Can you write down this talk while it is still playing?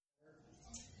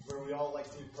we all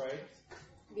like to pray.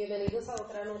 Bienvenidos a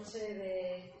otra noche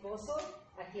de gozo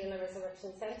aquí en la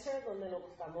Resurrection Center, donde nos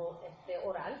gustamos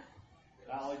orar.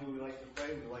 Not only do we like to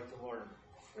pray, we like to learn.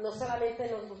 No solamente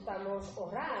nos gustamos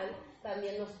orar,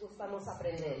 también nos gustamos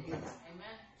aprender.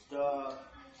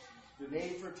 The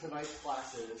name for tonight's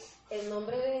class is El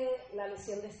nombre de la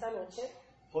lección de esta noche,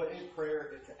 Putting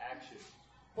Prayer into Action.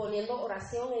 poniendo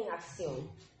oración en acción.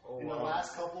 In the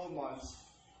last couple of months,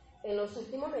 En los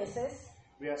últimos meses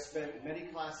we have spent many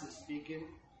classes speaking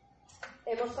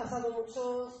hemos pasado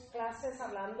muchas clases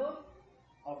hablando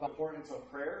about the importance of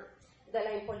prayer, de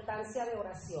la importancia de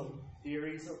oración,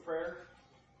 theories of prayer,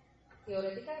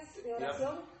 teoréticas de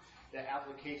oración, the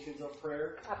applications of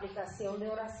prayer, aplicación de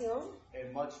oración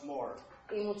and much more.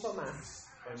 y mucho más.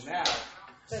 But now,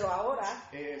 Pero ahora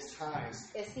it is time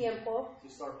es tiempo to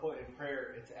start putting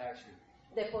prayer into action.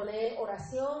 de poner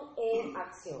oración en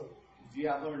acción. You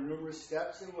have learned numerous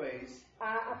steps and ways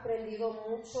Ha aprendido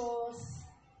muchos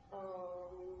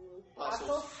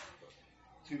pasos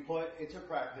to put into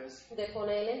practice de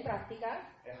poner en práctica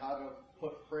and how to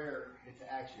put prayer into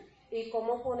action. y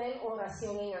cómo poner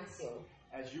oración en acción.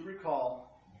 As you recall,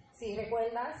 Si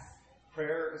recuerdas,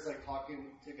 prayer is like talking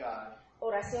to God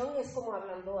oración es como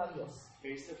hablando a Dios,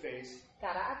 face to face,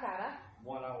 cara a cara,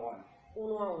 one on one.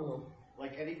 uno a uno.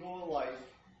 Like any goal in life,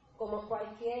 Como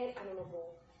cualquier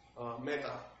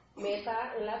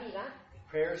meta en la vida,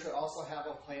 prayer should also have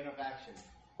a plan of action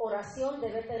oración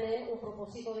debe tener un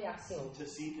propósito de acción to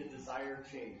see the desired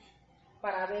change.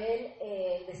 para ver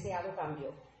el deseado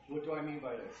cambio. What do I mean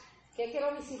by this? ¿Qué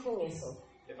quiero decir con eso?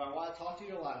 If I want to talk to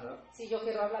Yolanda, Si yo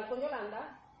quiero hablar con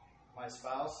Yolanda, my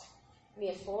spouse, mi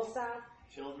esposa,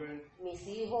 children, mis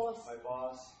hijos, my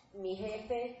boss, mi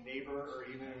jefe, neighbor, or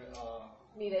even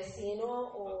mi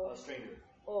vecino a stranger,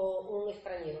 o un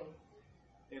extranjero,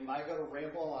 am I going to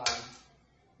ramble on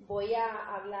voy a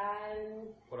hablar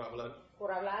por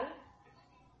hablar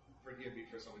forgive me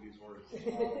for some of these words,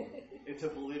 into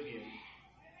Bolivian,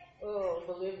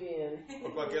 Bolivian,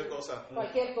 Por cualquier cosa.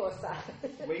 cualquier cosa,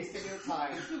 wasting your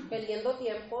time perdiendo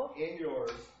tiempo, and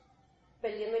yours,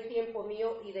 perdiendo el tiempo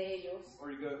mío y de ellos,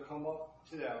 or you're going to come up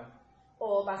to them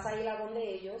o vas a ir a donde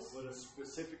ellos with a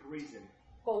specific reason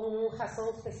con una razón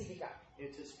específica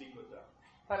and to speak with them.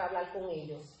 para hablar con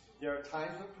ellos. There are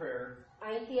times when prayer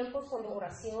Hay tiempos cuando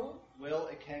oración will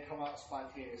and can come out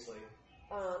spontaneously,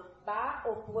 va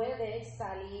o puede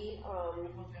salir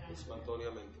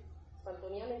Espontáneamente.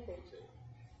 espontáneamente, Sí.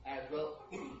 as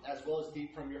well as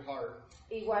deep from your heart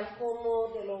igual como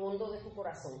de lo hondo de tu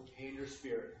corazón and your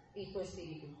spirit. y tu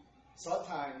espíritu.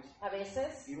 Sometimes, A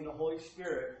veces, even the Holy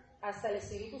Spirit hasta el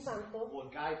Espíritu Santo will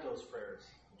guide those prayers.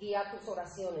 guía tus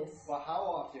oraciones. But how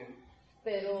often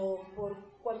Pero ¿por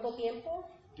cuánto tiempo?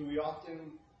 do we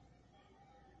often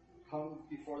come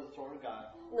before the throne of God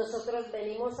Nosotros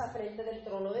venimos a frente del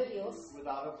trono de Dios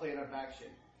without a plan of action,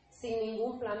 sin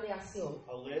ningún plan de acción,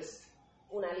 a list,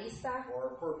 una lista or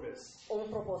a purpose o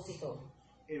un propósito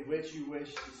in which you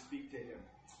wish to speak to Him?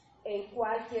 en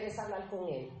cual quieres hablar con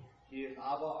Él? He is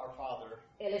Abba, our Father.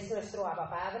 Él es nuestro Abba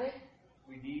Padre.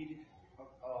 We need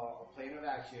a plan of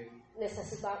action,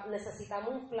 Necesitamos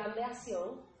un plan de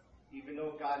acción. even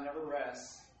though God never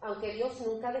rests. Aunque Dios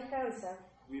nunca descansa,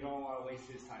 We don't want to waste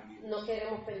His time either. no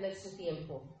queremos perder su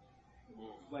tiempo.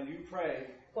 When you pray,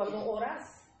 Cuando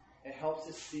oras, it helps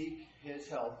us seek His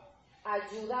help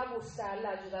ayuda a buscar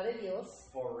la ayuda de Dios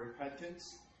for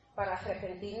repentance, para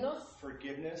arrepentirnos,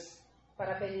 forgiveness,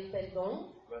 para pedir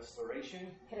perdón,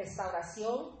 restoration,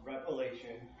 restauración,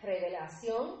 revelation,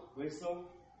 revelación, wisdom,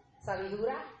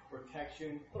 sabiduría,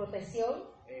 protection, protección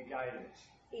and guidance.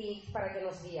 y para que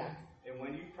nos guíe. And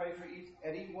when you pray for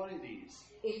any one of these,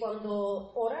 Y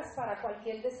cuando oras para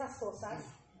cualquier de esas cosas,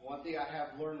 one thing I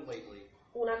have learned lately,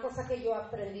 una cosa que yo he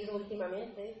aprendido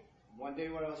últimamente, one day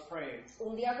when I was praying,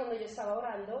 un día cuando yo estaba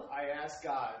orando, I asked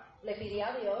God le pedí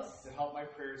a Dios to help my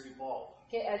prayers evolve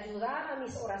que ayudara a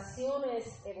mis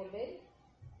oraciones a evolver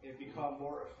and become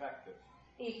more effective.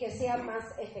 y que sea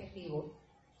más efectivo.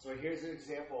 So here's an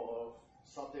example of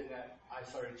something that I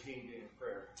started changing in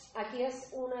prayer. Aquí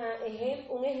es un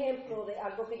ejemplo de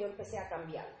algo que yo empecé a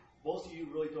cambiar. Most of you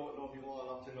really don't know me well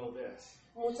enough to know this.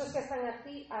 Muchos que están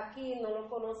aquí no lo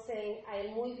conocen a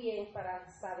él muy bien para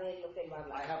saber lo que él va a I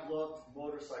hablar. have loved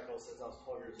motorcycles since I was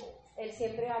 12 years old. Él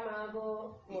siempre ha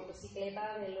amado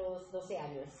motocicleta de los 12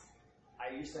 años. I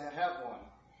used to have one,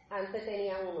 Antes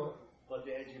tenía uno, but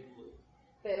the engine blew.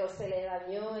 pero se le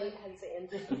dañó el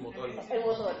motor. El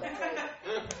motor.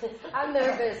 I'm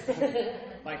nervous.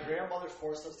 My grandmother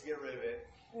forced us to get rid of it,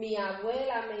 Mi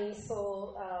abuela me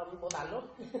hizo botarlo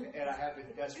and I have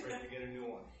been desperate to get a new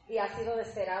one. y ha sido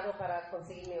desesperado para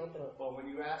conseguirme otro. But when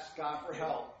you ask God for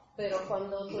help, Pero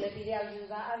cuando tú le pides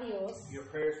ayuda a Dios, your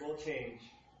prayers will change.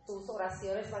 tus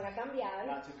oraciones van a cambiar.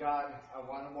 Not to God, I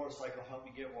want a motorcycle, help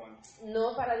me get one.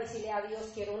 No para decirle a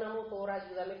Dios, quiero una motora,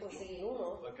 ayúdame a conseguir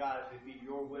uno. But God, if it be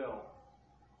your will,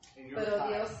 in your Pero time,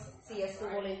 Dios, si es tu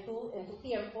voluntad en tu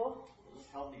tiempo,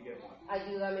 help me get one.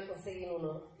 ayúdame a conseguir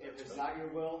uno. If it's not your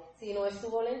will, Si no es tu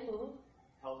voluntad,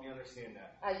 help me understand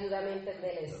that. ayúdame a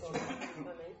entender eso.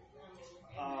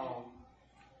 Amén.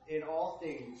 In all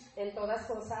things, En todas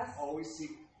cosas, always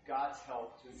seek God's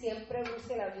help siempre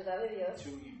busque la ayuda de Dios to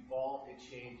evolve and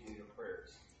change in your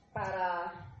prayers.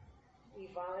 para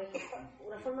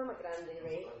una forma más grande,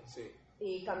 ¿right? Sí.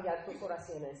 Y cambiar tus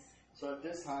oraciones. So at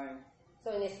this time,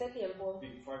 So, en este tiempo,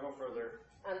 before I go further,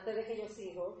 antes de que yo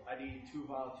sigo, I need 2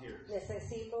 volunteers.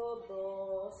 necesito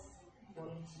 2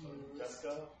 volunteers.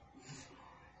 Jessica?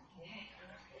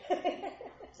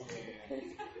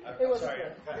 It was sorry.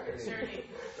 Shirley.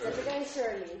 Jessica and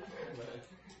Shirley.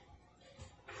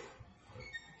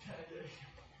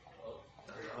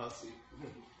 Sí.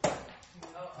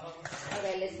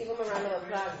 Okay, let's give him a round of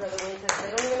applause, Brother Winchester.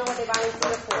 They don't even know what they're buying for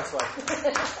the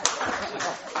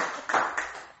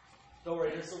Don't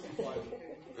worry, this will be fun.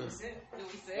 Do we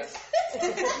sit?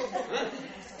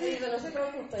 Sí, no se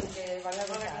preocupen que van a Hola,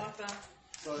 ¿cómo gustar. están?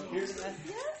 So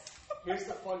here's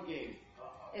the fun game.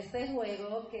 Este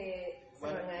juego que se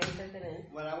van a entretener.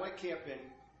 When I went camping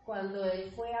Cuando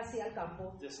él fue hacia el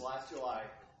campo, this last July,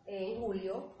 en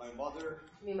julio, my mother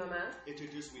mi mamá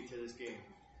introduced me to this game.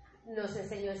 nos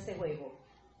enseñó este juego.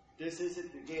 This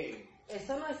isn't the game,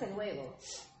 Esto no es el juego,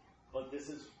 but this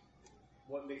is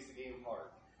what makes the game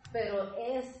hard. pero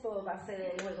esto va a ser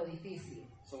el juego difícil.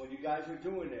 So when you guys are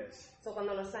doing this, So,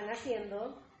 cuando lo están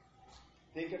haciendo,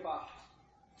 think about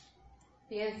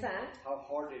piensa how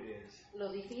hard it is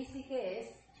lo difícil que es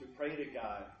to pray to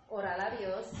God orar a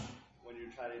Dios when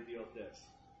you're trying to deal with this.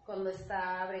 cuando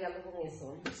está bregando con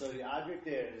eso. So the object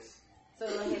is, So,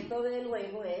 el objeto del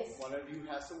juego es, one of you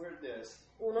has to wear this.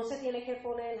 uno se tiene que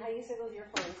poner, how you say those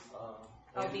earphones?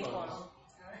 Audífonos.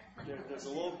 There's a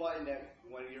little button that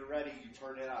when you're ready, you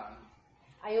turn it on,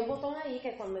 Hay un botón ahí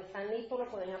que cuando están listos lo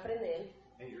pueden aprender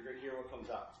and you're going to hear what comes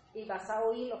out. y vas a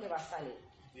oír lo que va a salir.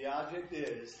 The object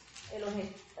is, El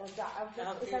objeto,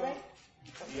 ¿está bien?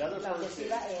 the other La person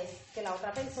objetividad es que la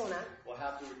otra persona will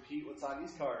have to repeat what's on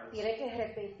these cards. tiene que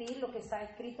repetir lo que está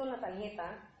escrito en la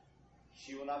tarjeta.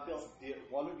 She will not be able,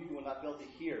 one of you will not be able to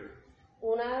hear.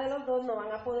 Una de los dos no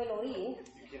van a poder oír,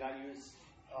 You cannot use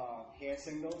hand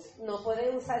signals. no puede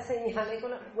usar señales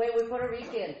con la... Wait, we're Puerto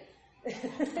Rican.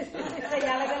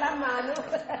 Señales de las manos.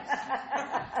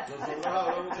 Nosotros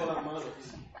hablamos con las manos.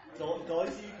 The only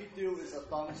thing you can do is a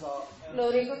thumbs up, Lo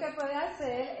único que puede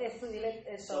hacer es subir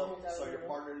el so tono your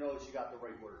partner knows you got the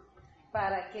right word.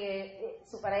 para que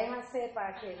su pareja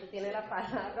sepa que tú tienes la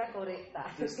palabra correcta.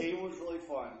 This game was really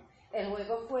fun. El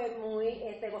juego fue muy,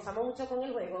 gozamos mucho con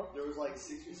el juego. There was like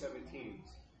 6 or 7 teams,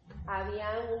 Había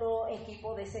unos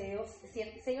equipos de 6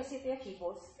 o 7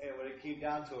 equipos. and when it came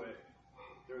down to it,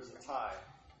 there was a tie.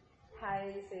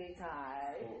 High say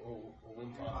tie.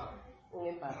 Un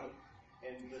empate.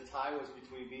 And the tie was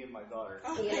between me and my daughter.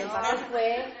 Y el empate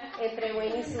fue entre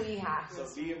Wayne y su hija. So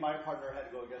me and my partner had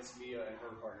to go against Mia and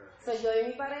her partner. So, yo y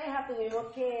mi pareja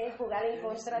tuvimos que jugar en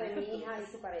contra de mi hija y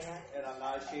su pareja. And I'm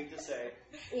not ashamed to say,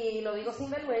 Y lo digo sin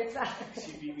vergüenza,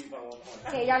 she beat me by 1 point.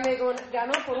 que ella me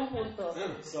ganó por un punto.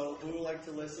 So who would like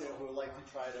to listen and who would like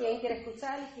to try ¿Quién to... quiere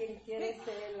escuchar y quién quiere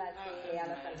ser la que lea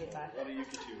la tarjeta? One of you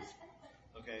can choose.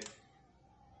 Okay.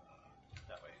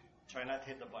 That way. Try not to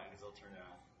hit the button because it'll turn it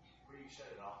on.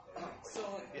 So,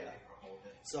 Yeah.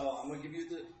 So I'm going to give you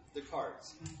the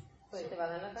cards. Pues te va a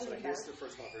dar la So tarjeta. here's the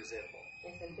first one, for example.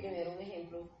 Es el primero, un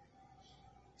ejemplo.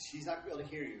 She's not going to be able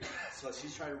to hear you, so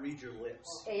she's trying to read your lips.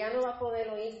 Ella no va a poder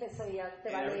oírte, so ella te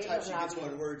And va a every leer time los she gets labios.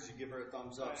 one word, you give her a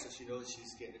thumbs up so she knows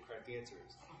she's getting the correct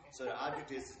answers. So the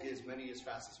object is to get as many as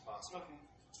fast as possible.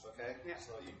 Okay? Yeah.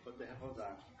 So you put the headphones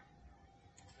on.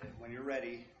 And when you're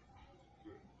ready,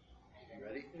 you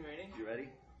ready? you ready? You ready?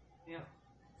 Yeah.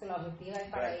 So, la objetiva es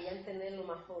para Right. ella entender lo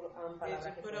más Did palabras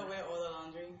you que put pueda. away all the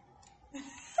laundry?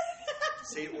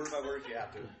 Say it word by word if you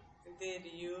have to. Did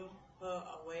you put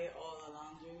away all the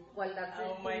laundry? Guardaste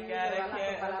Oh tú my God, toda I la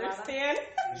can't ropa lavada. understand.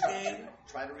 Did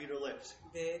Try to read her lips.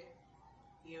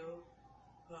 you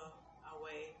put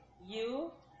away?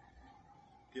 You,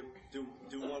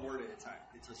 Do one word at a time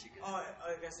until she gets Oh,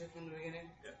 I guess it from the beginning?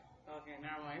 Yeah. Okay,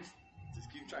 never mind.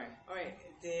 Just keep trying. All right.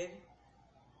 Did.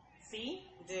 See?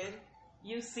 Did.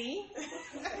 You see?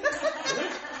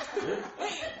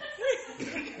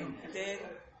 Did.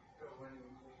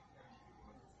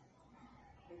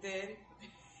 Did.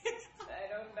 I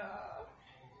don't know.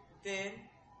 Did.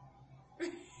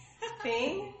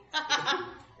 Thing?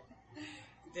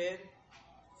 Did.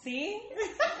 See?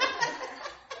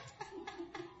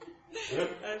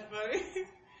 That's funny.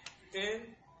 Did.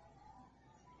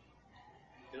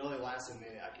 It only lasts a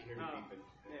minute. I can hear you Oh, beeping.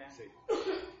 yeah. See.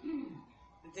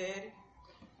 Did.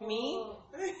 Me?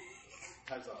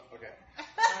 Time's up. Okay.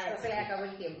 All Se les right. acabó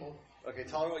el tiempo. Okay,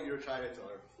 tell her what you were trying to tell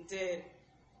her. Did.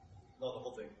 No, the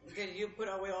whole thing. Did you put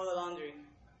away all the laundry?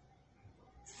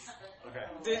 Okay.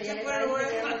 Did Ella you le put estaba it away?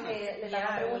 enseñando que le estaba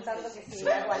Yeah, preguntando que si So,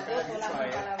 ella guardó have you toda la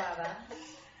tried ropa it? lavada.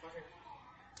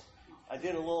 I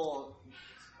did a little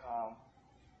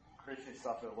Christian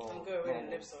stuff. A little. I'm good with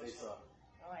normal lips, so space sure. up.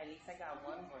 Oh, at least I got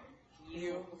one word.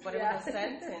 You. But it Yeah. was a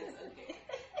sentence. Okay.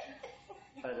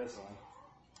 Try this one.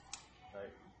 All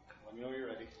right. Let me know when you're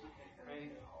ready. Ready?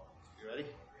 You ready?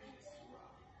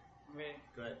 Ready.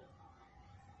 Go ahead.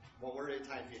 One word at a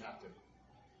time if you have to.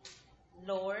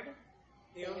 Lord,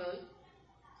 You. Señor,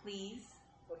 please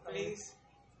por favor. Please.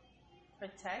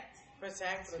 protect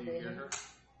Protect. Do you hear her?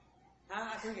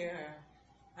 I can hear her.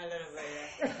 A little bit,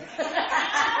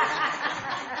 yeah.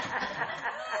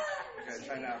 Okay,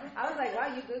 try now. I was like, wow,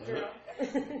 you good girl.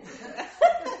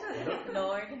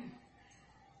 Lord,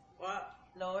 What?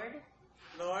 Lord,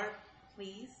 Lord,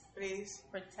 please please.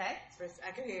 protect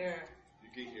I can hear her. You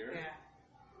can hear her? Yeah.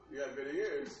 You got good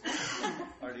ears.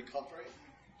 Are you cupped right?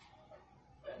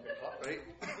 Cupped right?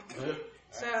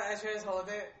 So I should just hold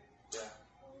it. Yeah.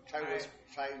 Try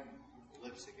try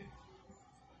lip syncing.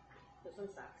 Esos son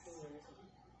sax.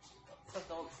 so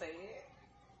don't say it.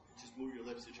 Just move your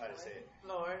lips to try to say it.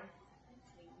 Lord,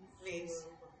 please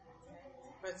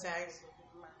protect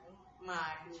My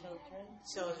my children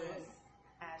children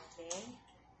as they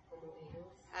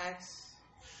as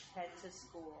head to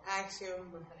school, you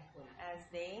as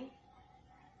they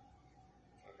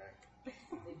Okay.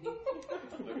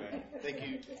 Okay. Thank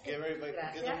you. Give everybody,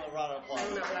 give them a round of Un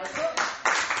applause.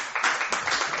 aplauso.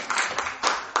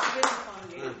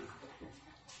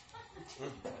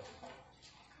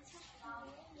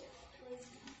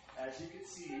 As you can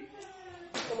see,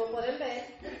 Como pueden ver,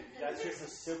 that's just a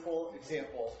simple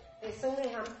example es un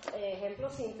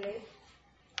ejemplo simple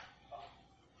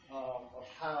of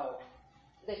how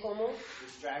de cómo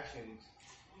distractions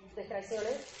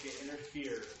distracciones can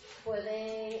interfere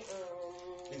pueden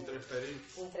Interferir.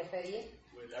 interferir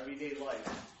with everyday life,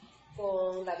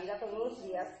 con la vida todos los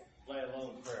días let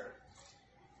alone prayer.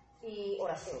 y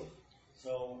oración.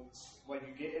 So when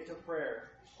you get into prayer,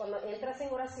 Cuando entras en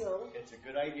oración, it's a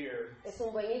good idea es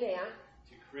una buena idea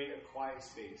to create a quiet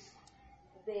space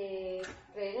de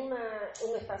crear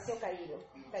un espacio callado.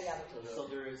 so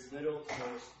there is little to no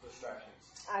distractions.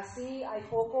 Así hay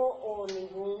poco o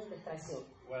ninguna distracción.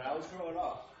 When I was growing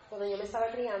up, Cuando yo me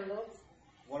estaba criando,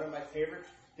 one of my favorite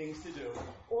things to do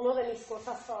uno de mis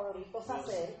cosas favoritos was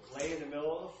hacer lay in the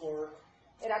middle of the floor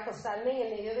era acostarme en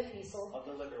el medio del piso of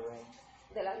the living room,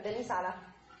 de mi sala,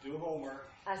 do homework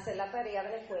hacer la tarea de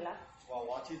la escuela, while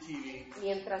watching TV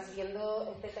mientras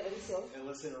viendo televisión and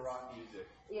listen to rock music.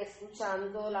 y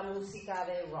escuchando la música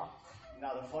de rock.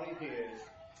 Now the funny thing is,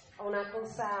 Una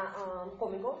cosa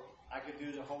cómico, I could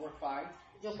do the homework fine.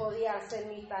 yo podía hacer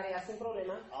mi tarea sin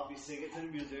problema, I'll be singing to the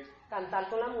music cantar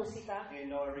con la música and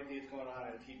know everything that's going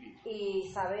on TV.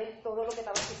 y saber todo lo que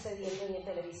estaba sucediendo en el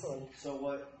televisor. So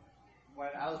when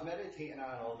I was meditating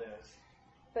on all this,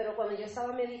 Pero cuando yo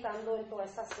estaba meditando en todas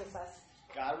estas cosas,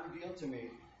 God revealed to me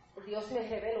Dios me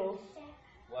reveló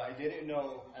what I didn't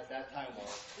know at that time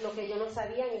was, lo que yo no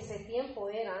sabía en ese tiempo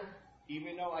era,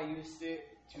 even though I used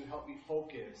it to help me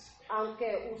focus,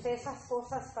 aunque usé esas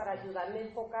cosas para ayudarme a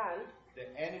enfocar, the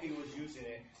enemy was using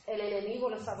it el enemigo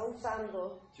lo estaba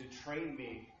usando to train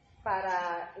me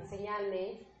para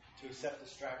enseñarme to accept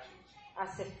distractions a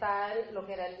aceptar lo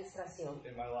que era la distracción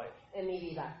in my life. en mi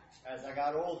vida. As I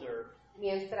got older,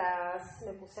 Mientras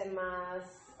me puse más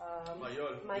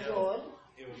mayor,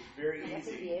 it was very más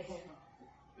easy. viejo,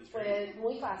 It was very fue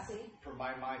muy fácil for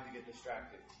my mind to get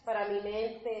distracted. para mi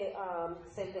mente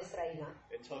ser distraída.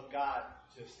 It took God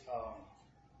to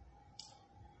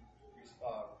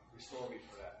restore me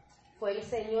for that. Fue el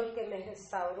Señor que me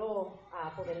restauró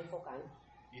a poder enfocar.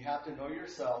 You have to know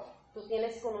yourself Tú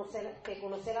tienes que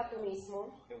conocer a tú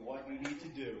mismo and what you need to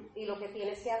do y lo que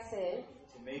tienes que hacer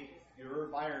to make your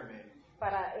environment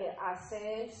para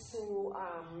hacer su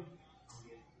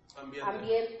Ambiente.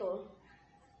 ambiente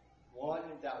one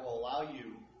that will allow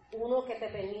you uno que te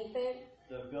permite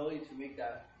the ability to make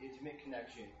that intimate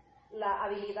connection la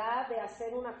habilidad de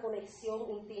hacer una conexión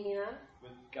íntima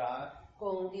with God,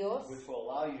 con Dios which will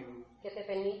allow you que te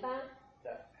permita to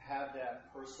have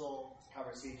that personal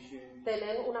conversation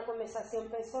tener una conversación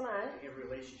personal and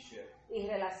relationship y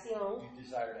relación you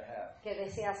desire to have. que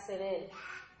deseas tener.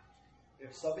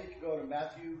 If somebody could go to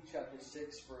Matthew chapter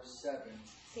 6, verse 7.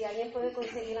 Si alguien puede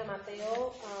conseguir a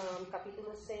Mateo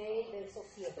capítulo 6, verso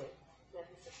 7.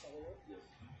 Matthew 6, 7, ¿no?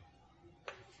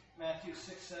 Matthew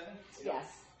 6:7. Yes.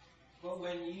 But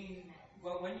when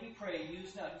ye pray,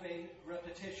 use not vain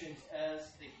repetitions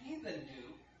as the heathen do,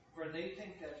 for they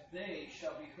think that they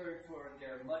shall be heard for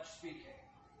their much speaking.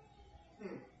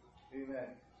 Amen.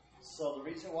 So the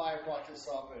reason why I brought this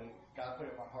up and God put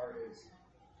it in my heart is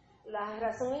La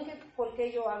razón en que por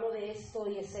qué yo hablo de esto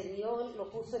y el Señor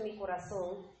lo puso en mi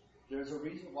corazón, there's a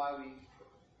reason why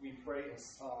we pray in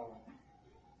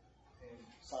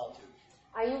solitude.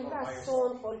 hay una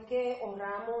razón por qué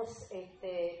oramos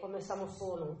cuando estamos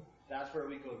solos. That's where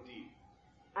we go deep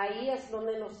Ahí es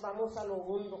donde nos vamos a lo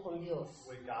hondo con Dios,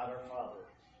 with God our Father.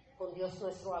 con Dios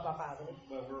nuestro Abba Padre.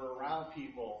 When we're around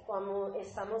people, Cuando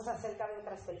estamos acerca de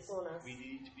otras personas, we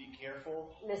need to be careful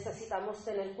necesitamos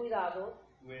tener cuidado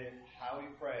with how we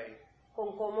pray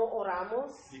con cómo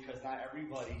oramos, because not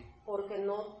everybody porque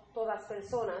no todas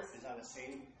personas is on the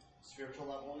same spiritual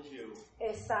level as you.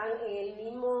 están en el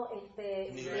mismo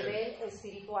nivel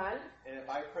espiritual. And if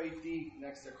I pray deep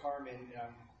next to Carmen,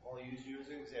 and I'll use you as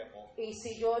an example, Y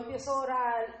si yo empiezo a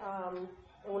orar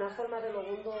en una forma de lo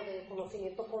hondo de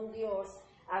conocimiento con Dios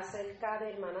acerca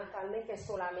de hermana Carmen, que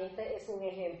solamente es un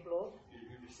ejemplo,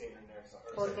 you're just saying in there.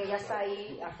 porque ella está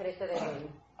ahí al frente de él.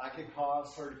 I could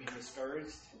cause her to be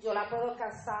discouraged, Yo la puedo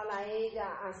causar a ella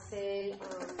a ser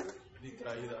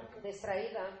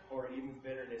distraída or even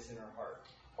bitterness in her heart.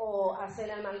 o a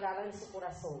ser amargada en su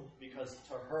corazón, Because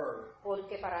to her,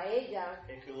 porque para ella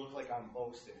it could look like I'm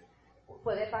boasting.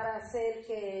 puede parecer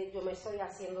que yo me estoy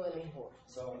haciendo de mejor.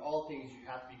 So in all things, you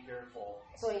have to be careful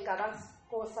So, en cada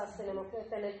cosa tenemos que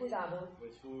tener cuidado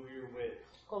with who you're with,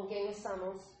 con quién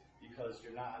estamos, because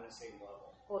you're not on the same level.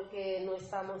 porque no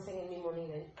estamos en el mismo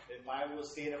nivel. If I was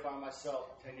standing by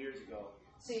myself 10 years ago,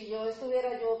 Si yo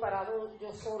estuviera yo parado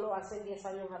yo solo hace 10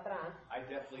 años atrás, I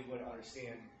definitely wouldn't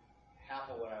understand half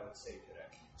of what I would say today.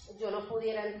 yo no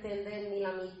pudiera entender ni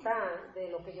la mitad de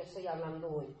lo que yo estoy hablando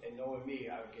hoy. And knowing me,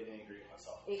 I would get angry at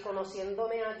myself. Y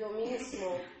conociéndome a yo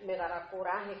mismo, me dará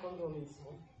coraje con yo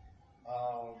mismo.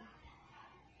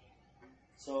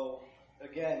 So,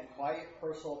 again, quiet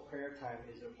personal prayer time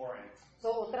is important.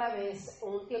 So, otra vez,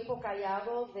 un tiempo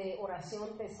callado de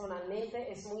oración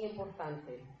personalmente es muy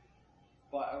importante.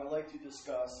 But I would like to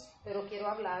discuss Pero quiero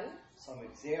hablar some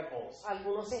examples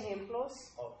algunos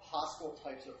ejemplos of possible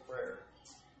types of prayer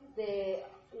de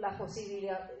las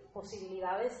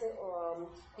posibilidades de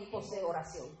tipos de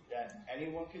oración that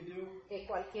anyone could do que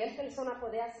cualquier persona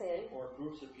puede hacer or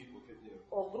groups of people could do.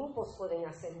 o grupos pueden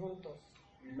hacer juntos.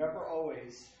 Remember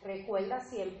always, Recuerda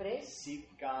siempre,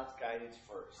 seek God's guidance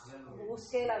first.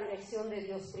 busque la dirección de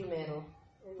Dios primero.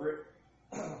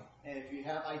 And if you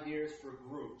have ideas for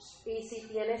groups, Y si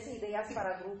tienes ideas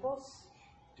para grupos,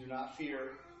 do not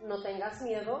fear. no tengas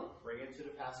miedo, Bring it to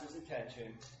the pastor's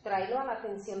attention. tráelo a la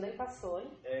atención del pastor.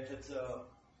 And if it's a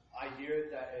idea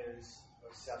that is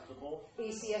acceptable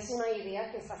Y si es una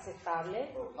idea que es aceptable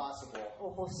or possible,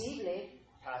 o posible,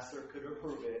 pastor could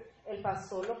approve it. el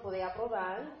pastor lo puede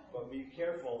aprobar, But be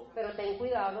careful, pero ten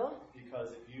cuidado,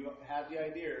 because if you have the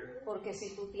idea, porque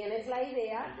si tú tienes la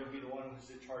idea, you're going to be the one who's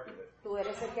in charge of it. tú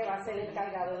eres el que va a ser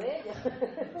encargado de ella.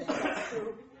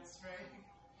 That's right.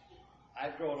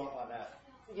 I've grown up on that.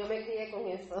 Yo me crié con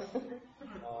eso.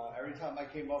 Every time I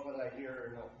came up with an idea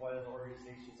in one of the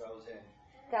organizations I was in,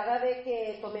 Cada vez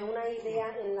que tomé una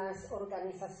idea en las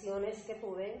organizaciones que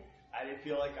tuve, I didn't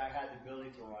feel like I had the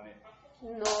ability to run it.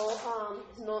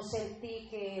 no sentí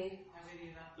que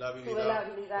La tuve la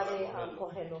habilidad para de cogerlo.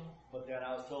 cogerlo. But then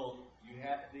I was told, you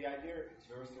have the idea, it's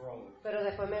yours to run with. Pero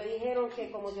después me dijeron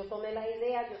que como yo tomé la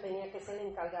idea, yo tenía que ser el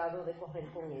encargado de coger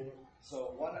con ella.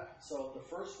 So the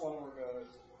first one we're going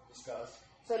to discuss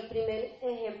So, el primer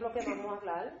ejemplo que vamos a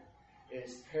hablar,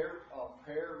 is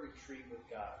prayer retreat with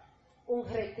God. un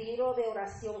retiro de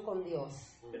oración con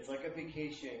Dios. It's like a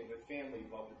vacation with family,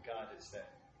 but with God instead.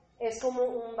 Es como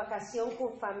una vacación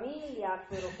con familia,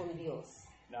 pero con Dios.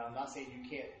 Now, I'm not saying you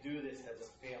can't do this as a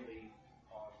family,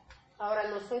 Ahora,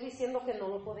 no estoy diciendo que no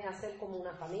lo puedes hacer como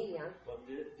una familia, but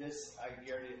this I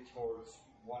geared it towards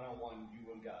one-on-one,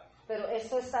 you and God. pero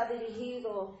esto está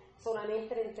dirigido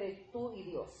solamente entre tú y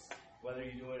Dios. Whether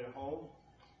you do it at home,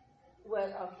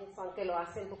 Well, aunque lo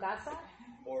haces en tu casa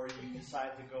or you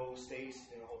decide to go stay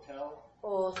in a hotel,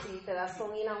 o si te das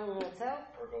con ir a un hotel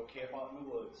or go camp out in the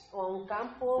woods, o a un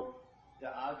campo, the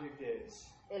object is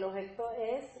el objeto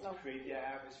es to create the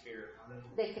atmosphere,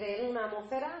 de crear una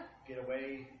atmósfera, get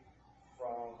away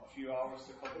from a few hours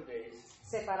to a couple of days,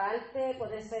 separarte,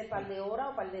 puede ser par de horas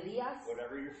o par de días,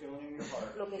 whatever you're feeling in your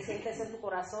heart, lo que sientes en tu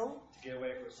corazón, to get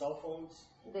away from cell phones,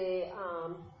 de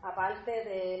aparte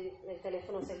del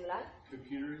teléfono celular,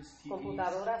 computers, TVs,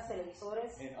 computadoras,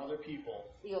 televisores and other people.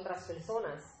 y otras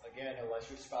personas. Again, unless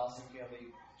your spouse and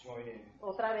family join in.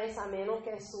 Otra vez, a menos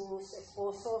que sus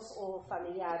esposos o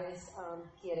familiares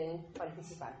quieren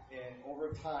participar. And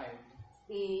over time,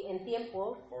 Y en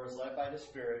tiempo, or as led by the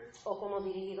Spirit, o como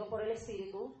dirigido por el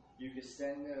Espíritu, you can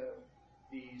extend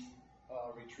these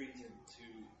retreats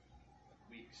into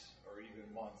weeks or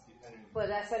even months, depending.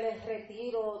 puede hacer el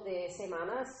retiro de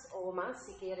semanas o más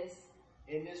si quieres.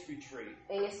 In this retreat,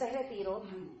 En este retiro,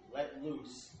 let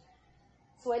loose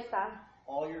suelta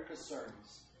all your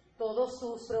concerns todas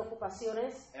tus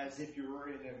preocupaciones as if you were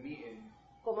in a meeting.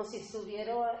 como si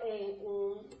estuviera en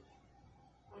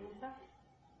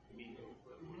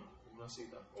Una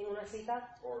cita. en una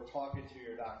cita Or talking to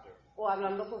your doctor. o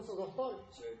hablando con su doctor.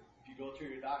 So if you go to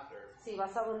your doctor Si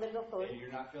vas a donde el doctor and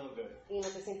you're not feeling good, y no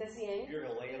te sientes bien, you're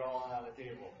going to lay it all on the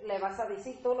table. le vas a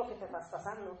decir todo lo que te estás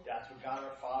pasando. That's what God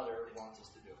our Father wants us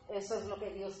to do. Eso es lo que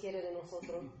Dios quiere de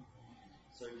nosotros.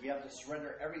 So we have to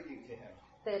surrender everything to Him.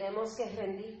 Tenemos que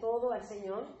rendir todo al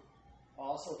Señor.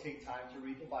 Also take time to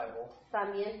read the Bible.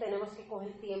 También tenemos que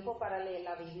coger tiempo para leer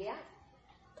la Biblia.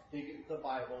 Think of the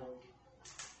Bible.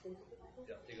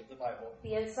 Yeah, think of the Bible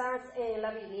Piensas en la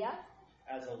Biblia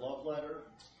as a love letter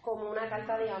como una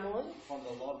carta de amor, from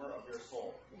the lover of your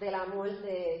soul. del amor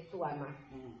de tu alma.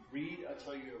 Read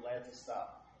until you're led to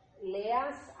stop.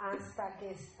 Leas hasta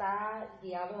que está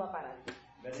guiado a parar.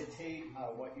 Meditate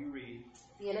on what you read,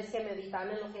 Tienes que meditar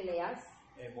en lo que leas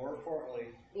and more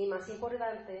importantly, y más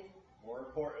importante,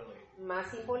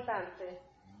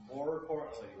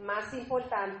 más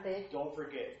importante, don't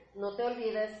forget no te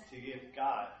olvides to give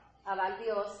God a dar a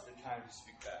Dios the time to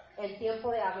speak back. el tiempo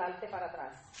de hablarte para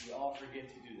atrás. We all forget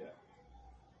to do that.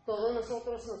 Todos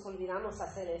nosotros nos olvidamos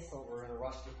hacer eso. We're in a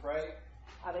rush to pray.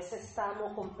 A veces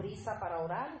estamos con prisa para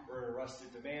orar, We're in a rush to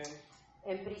demand.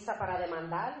 en prisa para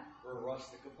demandar, We're in a rush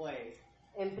to complain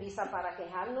en prisa para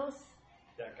quejarnos,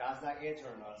 that God's not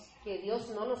answering us. que Dios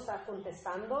no nos está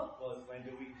contestando, But when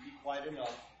do we be quiet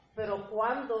enough pero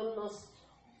cuando nos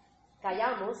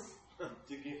callamos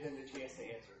to give Him the chance to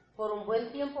answer? por un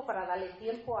buen tiempo para darle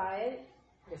tiempo a Él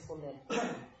responder.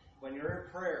 When you're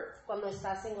in prayer, Cuando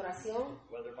estás en oración,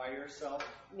 whether by yourself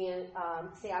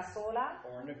sea sola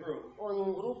or in a group, o en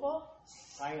un grupo,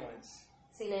 silence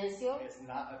silencio is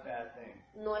not a bad thing.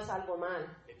 no es algo mal.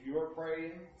 If you are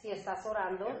praying Si estás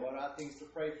orando and what are things to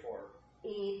pray for,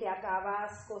 y te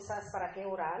acabas cosas para qué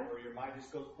orar or your mind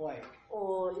just goes blank,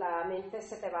 o la mente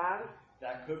se te va,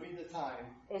 that could be the time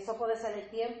eso puede ser el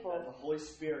tiempo that the Holy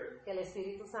Spirit que el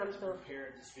Espíritu is Santo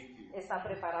prepared to speak to you está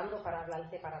preparando para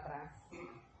hablarte para atrás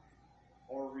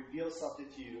or reveal something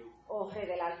to you o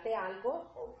revelarte algo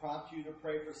or prompt you to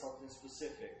pray for something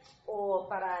specific o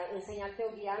para enseñarte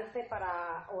o guiarte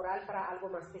para orar para algo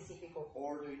más específico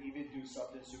or to even do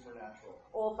something supernatural.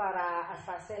 o para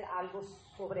hasta hacer algo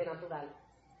sobrenatural.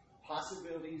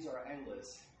 Possibilities are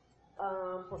endless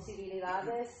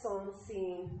Posibilidades son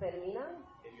sin terminar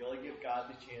if you only give God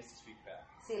the chance to speak back.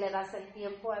 si le das el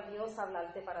tiempo a Dios a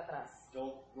hablarte para atrás.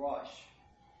 Don't rush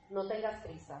No tengas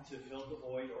prisa to fill the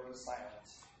void or the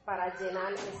silence para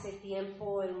llenar ese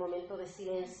tiempo, el momento de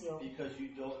silencio, because you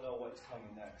don't know what's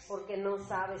coming next. porque no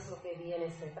sabes lo que viene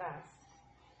detrás.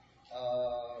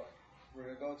 We're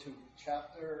going to go to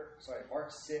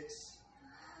Mark 6,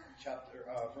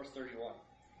 verse 31.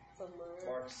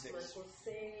 Mark 6, Marcos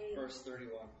 6, verse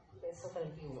 31. verso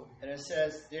 31. And it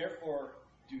says, "Therefore,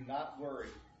 do not worry,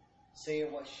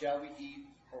 saying, what shall we eat,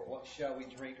 or what shall we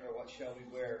drink, or what shall we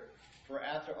wear? For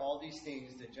after all these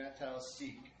things the Gentiles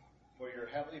seek. For your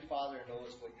heavenly Father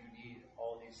knows what you need,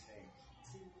 all these things."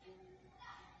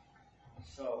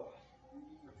 So,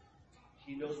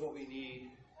 He knows what we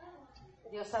need.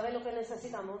 Dios sabe lo que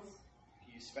necesitamos.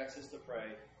 He expects us to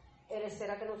pray. Él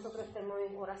espera que nosotros estemos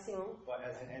en oración, But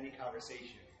as in any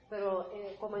conversation, pero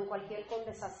como en cualquier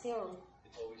conversación,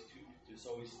 there's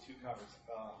always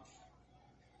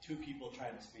two people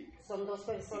trying to speak. son dos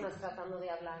personas tratando de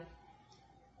hablar.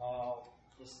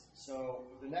 So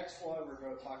the next one, we're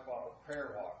going to talk about a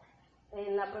prayer walk.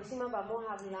 En la próxima vamos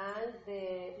a hablar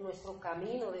de nuestro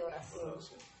camino de oración.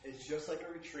 It's just like a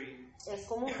retreat, Es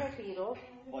como un retiro,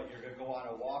 but you're going to go on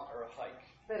a walk or a hike.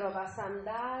 pero vas a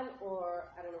andar o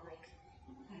I don't know, hike.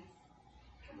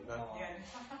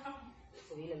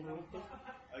 Subir el monte.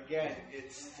 Again,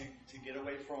 it's to get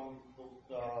away from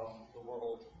the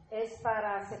world Es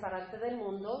para separarte del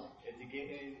mundo and to get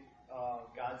in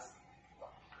God's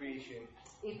creation.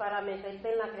 y para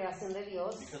meterte en la creación de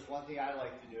Dios, Because one thing I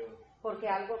like to do porque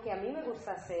algo que a mí me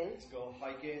gusta hacer is go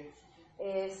hiking,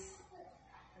 es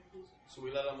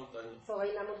Subir a la montaña.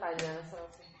 subir la montaña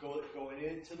going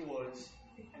into the woods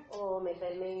o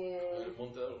meterme En el en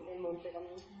monte de el monte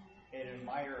también and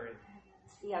admiring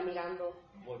y admirando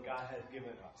what God has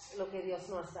given us. lo que Dios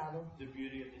nos ha dado. The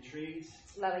beauty of the trees,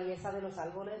 La belleza de los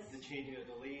árboles, the changing of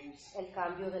the leaves, el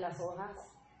cambio de las hojas,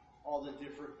 all the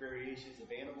different variations of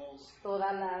animals.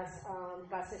 todas las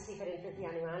clases diferentes de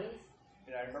animales.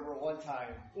 And I remember one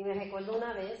time Y me recuerdo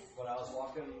una vez when I was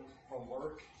walking from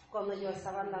work cuando yo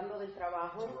estaba andando del to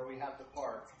trabajo where we have to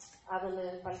park, a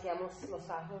donde parqueamos los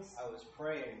carros, I was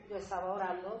praying, yo estaba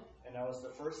orando and that was the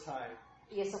first time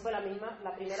y eso fue la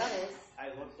primera vez I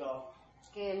looked up,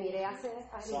 que miré hacia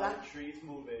saw arriba, the trees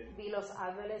moving, vi los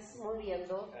árboles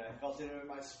moviendo and I felt it in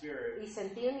my spirit y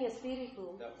sentí en mi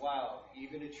espíritu that wow,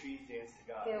 even the trees dance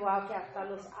to que God. wow, que hasta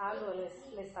los árboles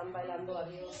le están bailando a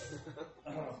Dios.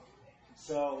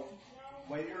 So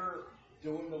when you're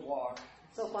doing the walk,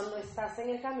 So, cuando estás en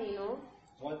el camino,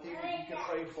 one thing that you can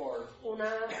pray for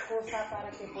una cosa para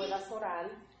que puedas orar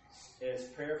is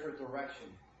prayer for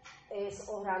direction. es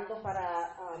orando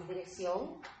para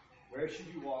dirección, Where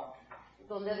should you walk,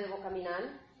 dónde debo caminar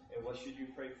and what should you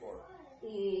pray for?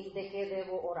 y de qué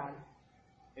debo orar.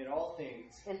 In all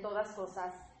things, En todas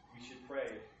cosas we should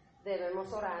pray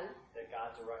debemos orar that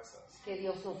God directs us, que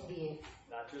Dios nos guíe,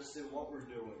 not just in what we're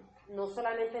doing, no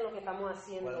solamente en lo que estamos whether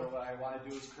haciendo, what I want to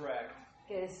do is correct,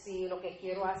 que si lo que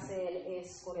quiero hacer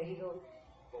es corregido,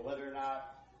 but whether or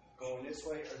not going this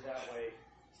way or that way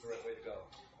is the right way to go.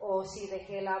 o si de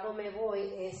qué lado me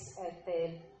voy es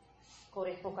el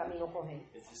correcto camino coger.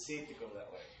 Is it safe to go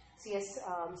that way, Si es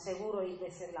seguro ir de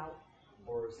ese lado,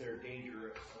 or is there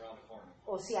danger around the corner?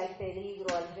 o si hay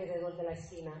peligro alrededor de la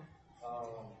esquina.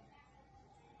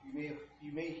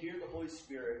 You may hear the Holy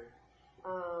Spirit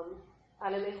A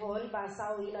lo mejor vas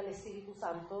a oír al Espíritu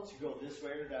Santo to go this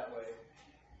way or that way.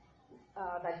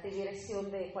 darte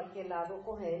dirección de cualquier lado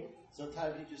coger.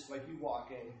 Sometimes you just might be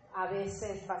walking A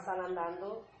veces vas a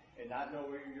andando and not know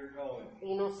where you're going,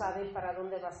 y no sabes para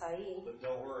dónde vas a ir, but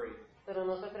don't worry pero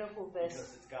no te preocupes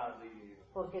because it's God leading you.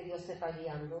 porque Dios te está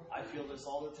guiando. I feel this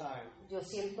all the time Yo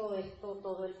siento esto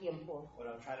todo el tiempo. when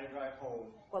I'm trying to drive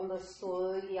home Cuando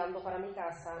estoy guiando para mi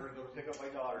casa or go to pick up my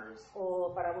daughters,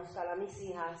 o para buscar a mis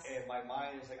hijas and my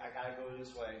mind is like, I gotta go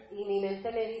this way y mi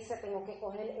mente me dice tengo que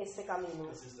coger este camino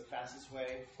because it's the fastest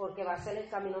way. porque va a ser el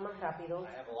camino más rápido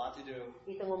I have a lot to do.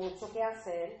 y tengo mucho que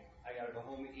hacer. I gotta go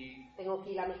home and eat, Tengo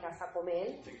que ir a mi casa a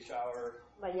comer, take a shower,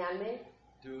 bañarme,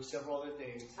 do several other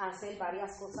things, hacer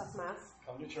varias cosas más,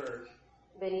 come to church,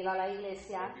 venir a la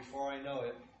iglesia and before I know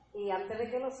it, y antes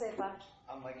de que lo sepa,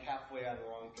 I'm like halfway on the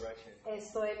wrong direction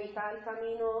estoy en mitad del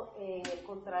camino en el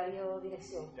contrario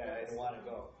dirección that I didn't want to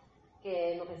go.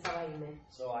 que no pensaba irme.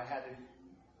 So I had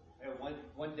to, and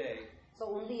one day, So,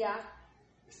 un día,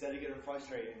 instead of getting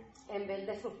frustrated, en vez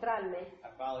de frustrarme, I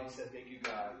finally said, thank you,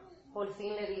 God, por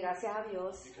fin le di gracias a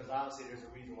Dios because obviously there's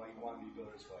a reason why you want me to go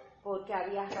this way. porque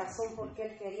había razón porque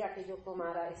Él quería que yo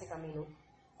tomara ese camino.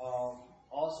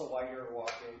 Also, while you're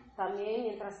walking, También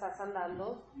mientras estás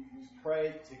andando, you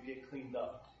pray to get cleaned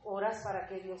up. oras para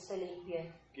que Dios te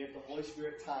limpie. Give the Holy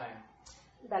Spirit time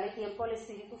Dale tiempo al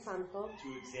Espíritu Santo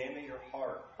to examine your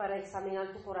heart. para examinar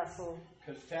tu corazón.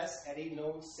 Confess any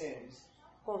known sins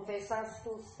Confesas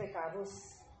tus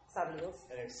pecados sabios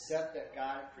and accept that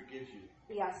God forgives you.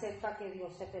 y acepta que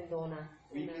Dios te perdona.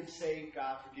 We can say,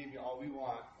 God, forgive me all we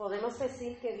want, Podemos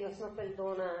decir que Dios nos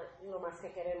perdona lo más que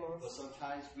queremos, but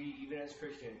sometimes we, even as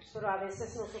Christians, pero a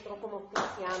veces nosotros como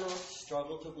cristianos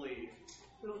struggle to believe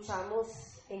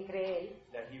luchamos en creer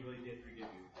that He really did forgive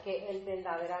you. que Él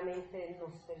verdaderamente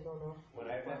nos perdonó. When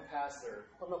I met Pastor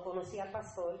Cuando conocí al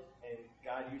pastor and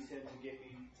God used him to get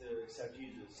me to accept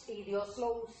Jesus, y Dios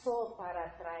lo usó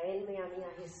para traerme a mí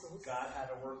a Jesús, God had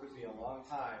to work with me a long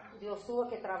time Dios tuvo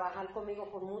que trabajar conmigo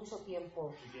por mucho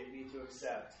tiempo to get me to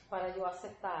accept para yo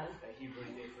aceptar that He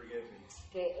really did forgive me.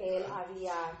 que Él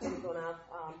había perdonado,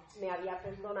 me había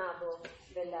perdonado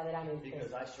verdaderamente.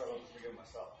 Because I struggle to forgive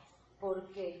myself.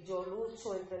 Porque yo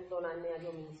lucho en perdonarme a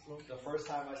yo mismo. The first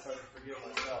time I started to forgive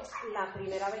myself La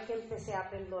primera vez que empecé a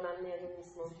perdonarme a yo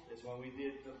mismo is when we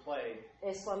did the play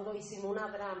es cuando hicimos una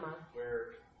drama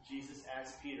where Jesus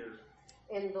asked Peter,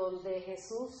 en donde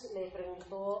Jesús le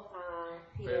preguntó a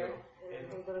Peter,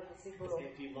 el discípulo,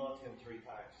 if he loved him 3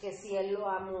 times. que si él lo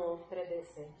amó 3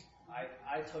 veces.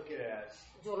 I took it as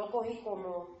Yo lo cogí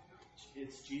como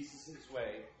it's Jesus'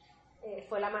 way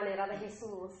fue la manera de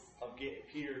Jesús of getting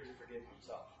Peter to forgive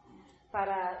himself.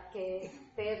 para que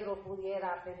Pedro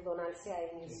pudiera perdonarse a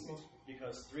él mismo.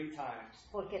 Because 3 times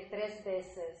Porque 3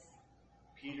 veces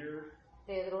Peter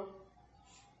Pedro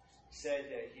said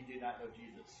that he did not know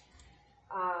Jesus.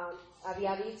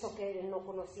 había dicho que él no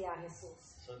conocía a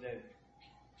Jesús. So then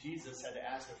Jesus had to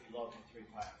ask if he loved him 3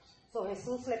 times. So,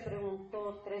 Jesús le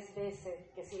preguntó 3 veces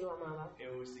que si lo amaba. It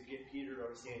was to get Peter to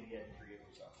understand he had to forgive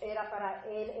himself. Era para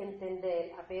él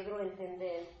entender, a Pedro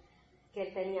entender que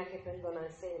él tenía que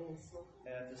perdonarse él mismo.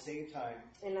 And at the same time,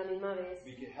 En la misma vez,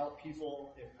 we can help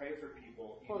people and pray for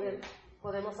people even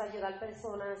podemos ayudar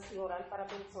personas y orar para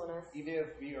personas,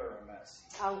 if we are a mess.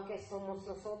 aunque somos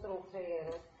nosotros un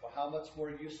reguero. But how much more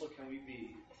useful can we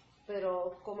be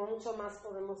Pero como mucho más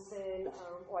podemos ser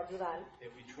o ayudar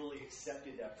if we truly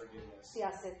accepted that forgiveness si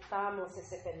aceptamos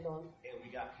ese perdón and we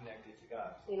got connected to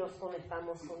God? y nos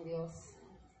conectamos con Dios.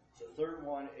 The third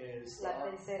one is the La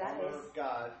tercera armor es- of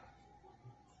God.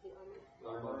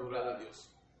 La armadura de Dios.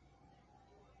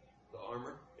 The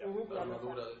armor. Ujú, La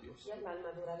armadura de Dios. La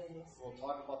armadura de Dios. We'll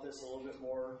talk about this a little bit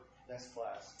more next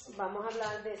class. Vamos a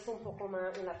hablar de eso un poco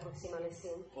más en la próxima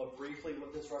lección. But briefly,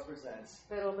 what this represents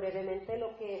Pero brevemente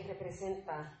lo que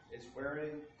representa is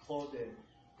wearing clothing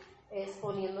es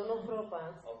poniéndonos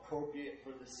ropa appropriate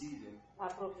for the season,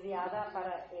 apropiada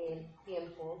para el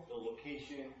tiempo, the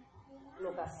location,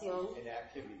 locación and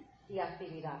activity. y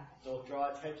actividad. Don't draw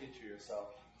attention to yourself.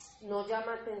 No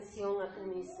llama atención a tú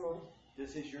mismo.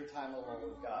 This is your time alone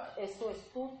with God. Esto es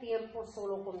tu tiempo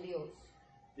solo con Dios.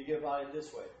 Think about it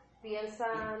this way.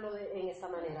 Piénsalo en esta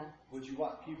manera. Would you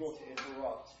want people to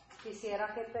interrupt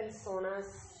Quisiera que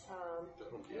personas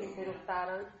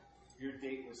interruptaran your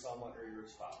date with someone or your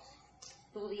spouse?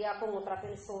 tu día con otra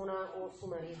persona o su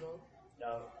marido.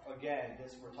 Now, again,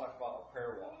 we're talking about a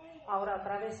prayer walk. Ahora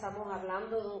otra vez estamos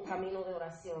hablando de un camino de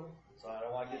oración. So I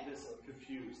don't want to get this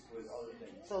confused with other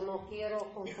things. So no quiero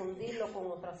confundirlo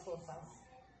con otras cosas.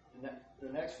 The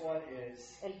next one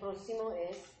is El próximo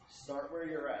es, start where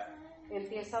you're at.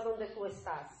 empieza donde tú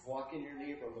estás. Walk in your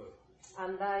neighborhood.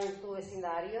 Anda en tu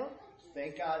vecindario.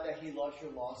 Thank God that He loves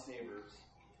your lost neighbors.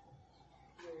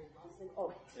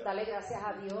 Oh, dale gracias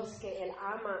a Dios que Él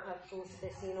ama a tus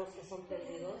vecinos que son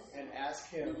perdidos. And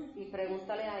ask Him Y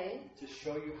pregúntale a Él to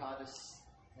show you how to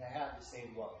have the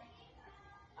same love.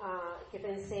 que te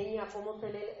enseñe a cómo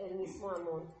tener el mismo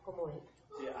amor como Él.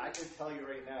 See, I can tell you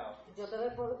right now, Yo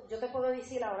te puedo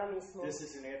decir ahora mismo, this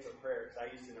is an answered prayer because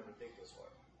I used to never think this way.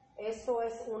 esto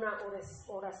es una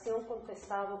oración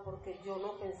contestada porque yo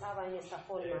no pensaba en esta And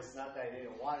forma. it's not that I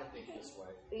didn't want to think this way.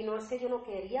 Y no es que yo no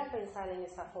quería pensar en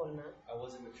esta forma, I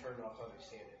wasn't mature enough to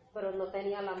understand it. pero no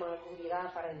tenía la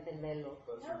maturidad para entenderlo.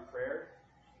 But through prayer,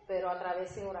 Pero a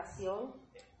través de oración,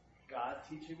 God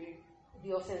teaching me,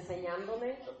 Dios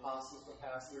enseñándome, the apostles, the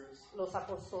pastors, los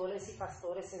apóstoles y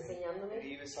pastores and enseñándome,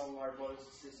 even some of our brothers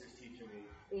and sisters teaching me,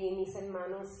 y mis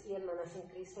hermanos y hermanas en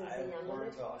Cristo I've enseñándome,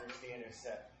 learned to understand and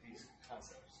accept these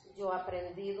concepts. yo he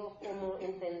aprendido cómo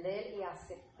entender y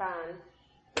aceptar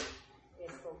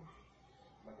esto.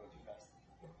 Am I going too fast?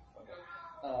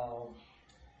 Okay.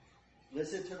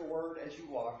 Listen to the word as you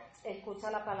walk, Escucha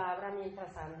la palabra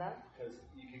mientras anda. because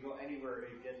you can go anywhere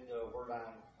and get the word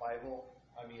on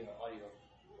audio.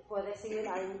 Puedes ir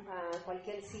a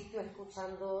cualquier sitio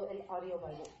escuchando el audio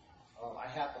Bible. I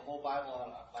have the whole Bible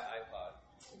on my iPod.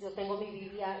 Yo tengo mi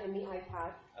Biblia en mi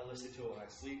iPad. I listen to it when I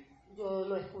sleep. Yo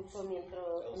lo escucho I listen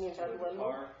mientras to it in the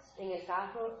duermo, car. en el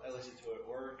carro, I listen to it at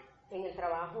work. en el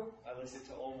trabajo, I listen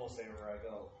to almost anywhere I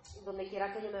go. donde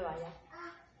quiera que yo me vaya.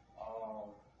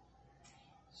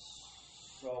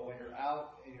 So when you're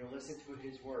out and you're listening to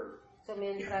His word, So,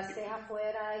 mientras estés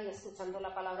afuera y escuchando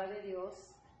la palabra de Dios,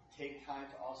 take time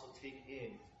to also take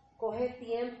in coge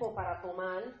tiempo para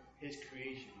tomar His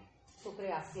creation su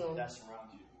creación that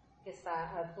surrounds you. que está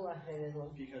a tu alrededor.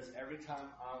 Because every time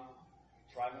I'm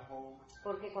driving home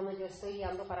Porque cuando yo estoy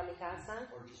guiando para mi casa,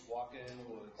 or just walking in the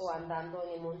woods o andando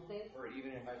en el monte, or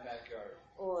even in my backyard,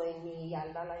 o en mi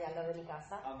yarda, la yarda de mi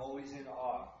casa, I'm always in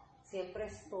awe siempre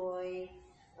estoy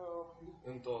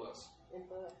En todas.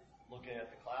 looking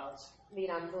at the clouds,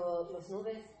 mirando las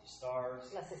nubes, the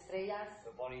stars, las estrellas,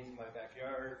 the bunnies in my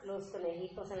backyard, los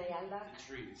conejitos en la yarda, the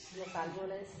trees, los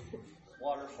árboles,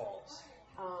 waterfalls.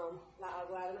 la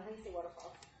agua, no sé si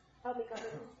waterfall. Help me,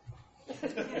 Carmen.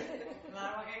 El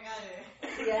agua que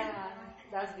cae. Yeah,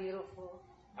 that's beautiful.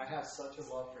 I have such a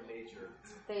love for nature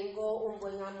Tengo un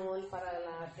buen amor para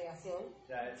la creación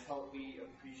that it's helped me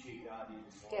appreciate God even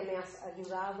que more. me has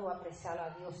ayudado a apreciar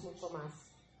a Dios mucho más.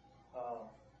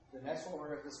 The next one we're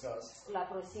going to discuss, La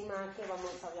próxima que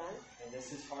vamos a hablar, and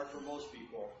this is hard for most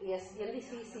people, y es bien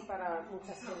difícil para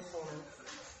muchas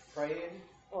personas, praying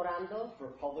orando for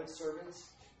public servants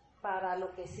para lo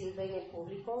que sirven el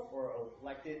público or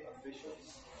elected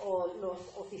officials, o los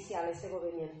oficiales de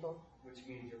gobierno, which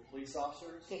means your police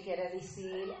officers, que quiere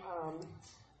decir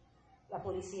la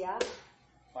policía,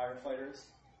 firefighters,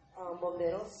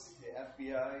 bomberos, the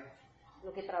FBI,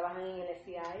 los que trabajan en el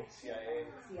FBI, CIA,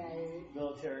 CIA,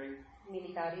 military,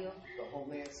 militario, the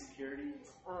Homeland Security,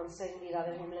 seguridad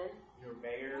de Homeland, your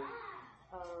mayor,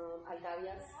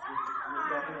 alcaldías, your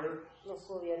governor, los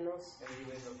gobiernos and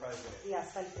even the president. y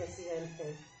hasta el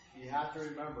presidente. You have to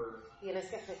remember Tienes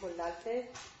que recordarte,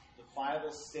 the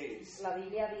Bible states la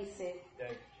Biblia dice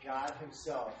that God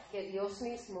Himself que Dios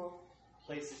mismo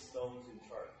places those in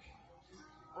charge.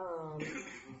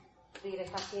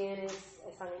 dirige a quienes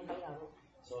están encargados.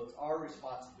 So it's our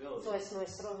responsibility, Eso es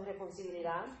nuestra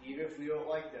responsabilidad, even if we don't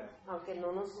like them aunque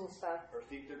no nos gusta or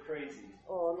think they're crazy,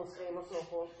 o nos creemos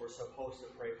locos, we're supposed to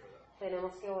pray for them.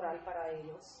 tenemos que orar para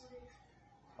ellos.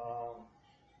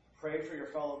 Pray for your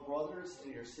fellow brothers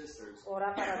and your sisters,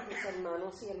 Ora para tus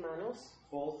hermanos y hermanos,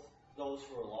 both those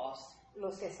who are lost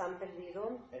los que están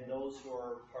perdidos and those who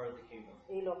are part of the kingdom,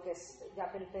 y los que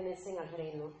ya pertenecen al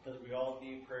reino, because we all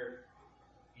need prayer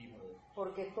evenly.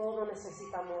 porque todos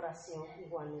necesitamos oración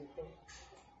igualmente.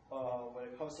 When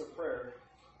it comes to prayer,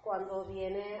 Cuando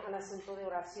viene al asunto de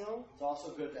oración, it's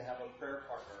also good to have a prayer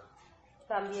partner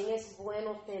también es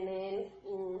bueno tener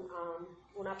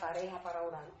una pareja para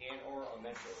orar and or a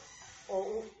mentor.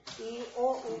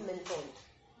 o un mentor.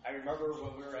 I remember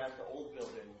when we were at the old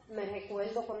building, Me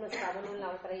recuerdo cuando estábamos en la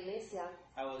otra iglesia,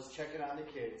 I was checking on the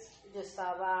kids. yo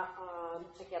estaba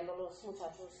chequeando los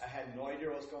muchachos. I had no idea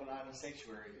what was going on in the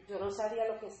sanctuary. Yo no sabía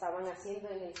lo que estaban haciendo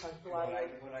en el santuario,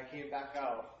 When I came back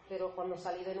out, pero cuando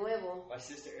salí de nuevo, my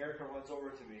sister Erica runs over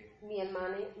to me mi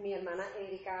hermana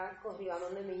Erika corrió a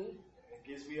donde mí, and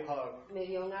gives me a hug, me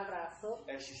dio un abrazo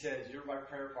and she says, "You're my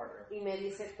prayer partner." y me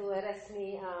dice, tú eres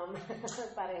mi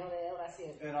pareja de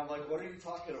oración. And I'm like, "What are you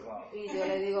talking about?" Y yo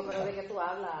le digo, pero ¿de qué tú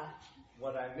hablas?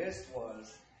 What I missed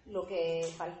was Lo que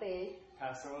falté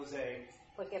Pastor Jose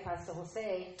fue que Pastor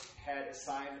José had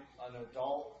assigned an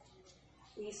adult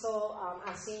hizo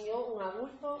asignó un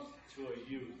adulto to a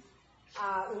youth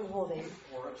a un joven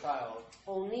or a child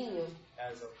o un niño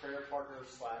as a prayer partner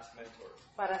 / mentor.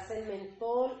 para ser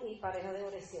mentor y pareja de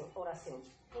oración.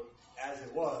 But as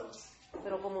it was,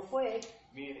 Pero como fue,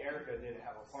 me and Erica didn't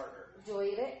have a partner. yo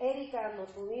y Erika no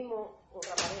tuvimos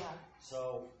otra pareja.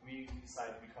 So we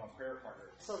decided to become prayer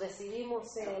partners. So decidimos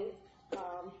ser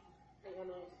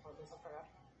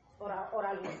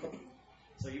orar juntos.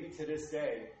 So even to this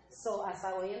day, So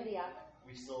hasta hoy en día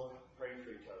we still pray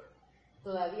for each other.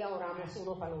 todavía oramos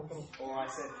uno para el otro. Or I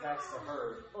send text to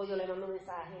her O yo le mando un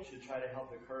mensaje to try to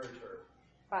help encourage her.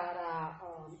 para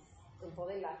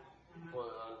empoderarla.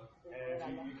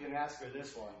 And if you can ask her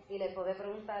this one. Y le puede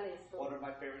preguntar esto. One of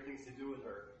my favorite things to do with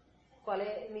her ¿Cuál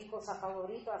es mi cosa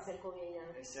favorita hacer con ella?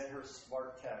 is send her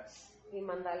smart texts Y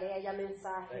mandarle a ella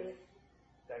mensajes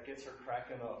that gets her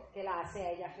cracking up. que la hace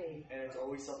a ella reír. And it's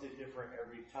always something different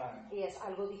every time. Y es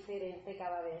algo diferente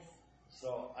cada vez.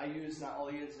 So I use not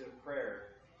only as a prayer,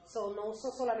 So, no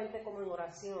uso solamente como en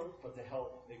oración, but to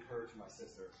help encourage my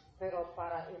sister. pero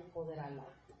para empoderarla.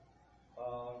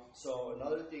 So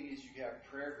another thing is you have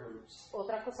prayer groups.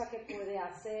 Otra cosa que puede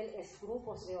hacer es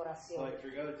grupos de So oración. if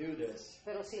you're going to do this,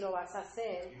 Pero si lo vas a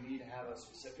hacer, you need to have a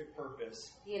specific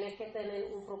purpose tienes que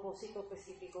tener un propósito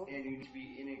específico and you need to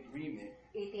be in agreement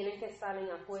y tienes que estar en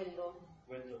acuerdo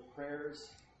with the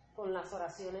prayers con las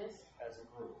oraciones as a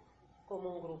group.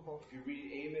 como un grupo. If you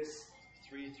read Amos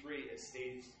 3:3, it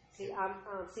states, Si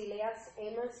leas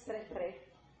Amos 3:3,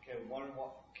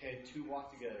 can two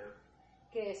walk together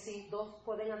que si dos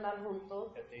pueden andar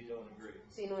juntos, if they don't agree?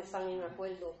 si no están en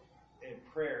acuerdo. In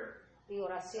prayer, Y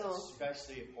oración,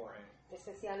 especially important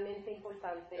especialmente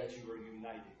importante, that you are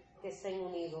united. que estén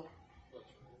unidos.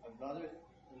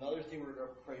 Another thing we're going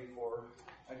to pray for,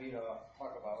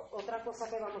 talk about, Otra cosa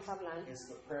que vamos a hablar is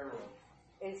the prayer room.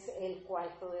 es el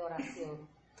cuarto de oración.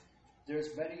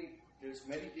 There's many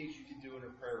things you can do in a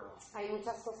prayer room, Hay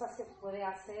muchas cosas que puedes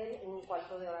hacer en un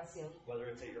cuarto de oración, whether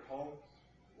it's at your home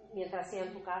mientras sea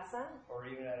en tu casa or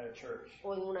even at a church.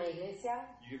 o en una iglesia.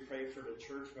 You can pray for the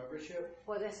church membership,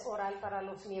 Puedes orar para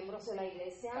los miembros de la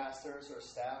iglesia, pastors or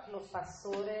staff, los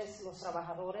pastores, los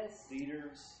trabajadores,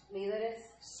 leaders, líderes,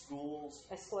 schools,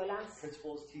 escuelas,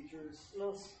 principals, teachers,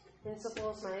 los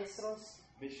principales, maestros,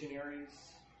 missionaries.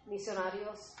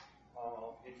 misionarios.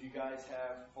 If you guys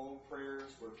have phone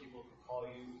prayers where people can call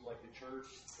you, like the church,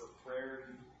 for prayer,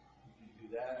 you can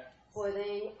do that.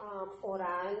 Pueden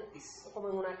orar como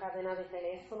en una cadena de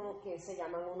teléfono que se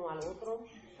llaman uno al otro.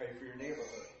 You can pray for your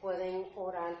neighborhood. Pueden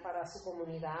orar para su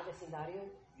comunidad, vecindario.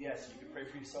 Yes, you can pray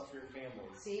for yourself or your family.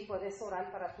 Sí, puedes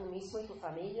orar para tú mismo y tu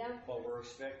familia, But we're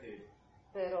expected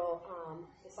pero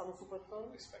estamos supuestos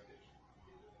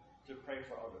to pray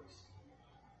for others.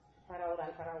 para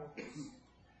orar para otros.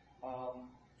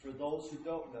 For those who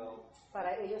don't know,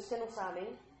 Para ellos que no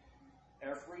saben,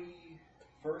 every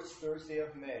first Thursday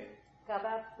of May,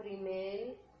 cada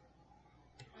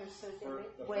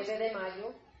jueves de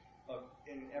mayo,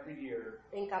 in every year,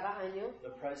 en cada año, the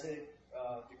president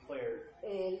declared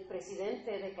el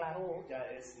presidente declaró that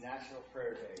it's National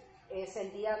Prayer Day. es el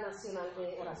Día Nacional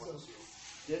de Oración.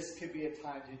 This could be a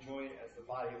time to join as the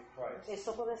body of Christ,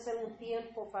 Esto puede ser un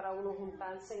tiempo para uno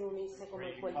juntarse y unirse con where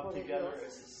el you cuerpo come de together Dios,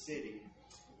 as a city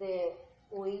de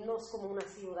unirnos como una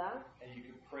ciudad and you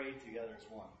can pray together as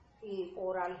one. y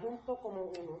orar juntos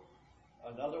como uno.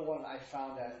 Another one I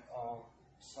found that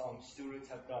some students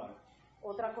have done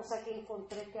Otra cosa que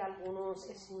encontré que algunos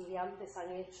estudiantes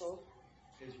han hecho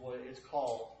is what it's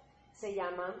called se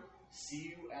llama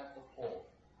See You at the Pole,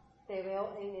 te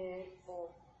veo en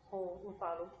un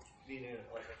palo, meaning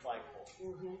like a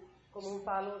flagpole. como un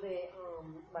palo de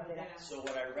bandera. So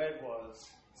what I read was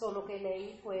So, lo que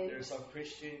leí fue, there's some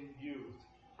Christian youth,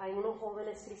 hay unos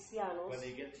jóvenes cristianos, when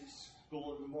they get to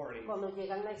school in the morning, cuando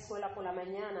llegan a la escuela por la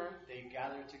mañana, they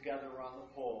gather together around the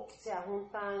pole se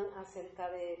juntan acerca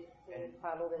del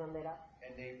palo de bandera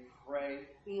and they pray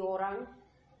y oran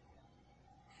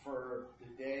for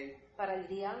the day, para el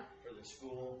día, for the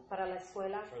school, para la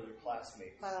escuela, for their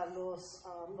classmates, para los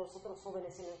otros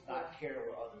jóvenes en la escuela, not care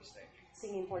what others think.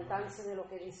 sin importancia de lo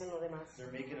que dicen los demás.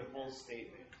 They're making a bold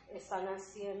statement Están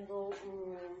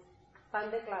están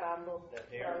declarando that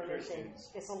they are probablemente Christians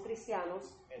que son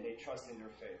cristianos and they trust in their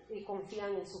faith. y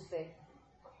confían en su fe.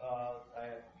 I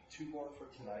have two more for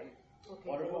tonight. Okay,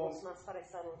 One of tengo them dos más para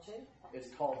esta noche.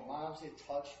 is called Moms in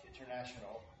Touch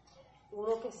International.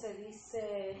 Uno que se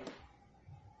dice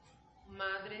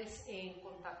Madres en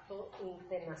Contacto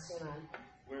Internacional.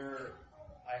 Where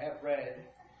I have read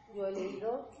Yo he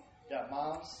leído that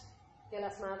moms que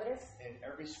las madres in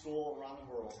every school around the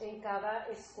world, en cada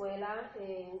escuela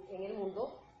en el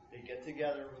mundo they get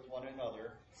together with one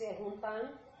another se juntan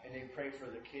and they pray for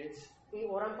the kids, y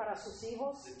oran para sus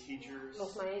hijos, the teachers,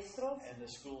 los maestros and the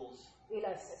schools y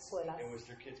las escuelas in which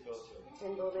their kids go to.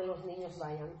 en donde los niños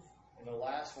vayan. And the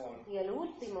last one Y el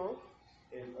último,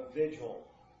 is a vigil.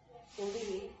 un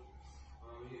vivir,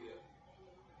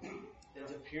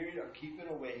 It's a period of keeping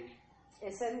awake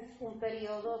es un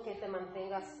periodo que te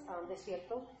mantengas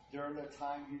despierto during the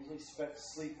time usually spent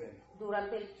sleeping,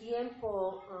 durante el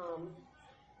tiempo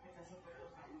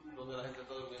Donde la gente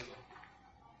está durmiendo.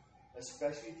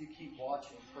 especially to keep watch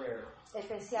and prayer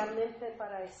especialmente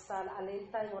para estar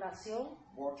alerta en oración,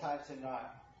 more times than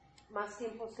not más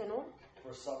tiempos que no,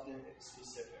 for something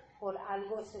specific. por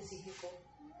algo específico.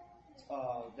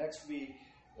 Next week,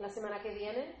 La semana que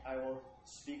viene I will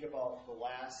speak about the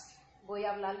last voy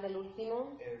a hablar del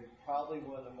último and probably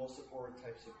one of the most important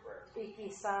types of prayer. y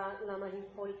quizá lo más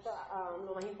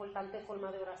importante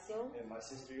forma de oración. And my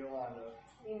sister Yolanda,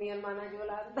 Y mi hermana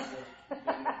Yolanda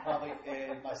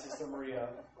and my sister Maria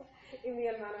y mi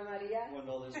hermana María will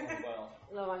know this one well.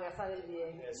 lo van a saber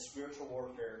bien. It's spiritual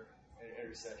warfare and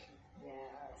intercession.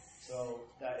 Yes. So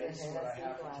that is what I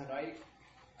have for tonight.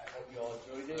 I hope you all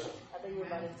enjoyed it. I think you're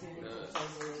about to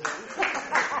do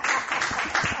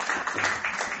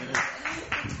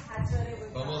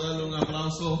Vamos a darle un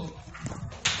aplauso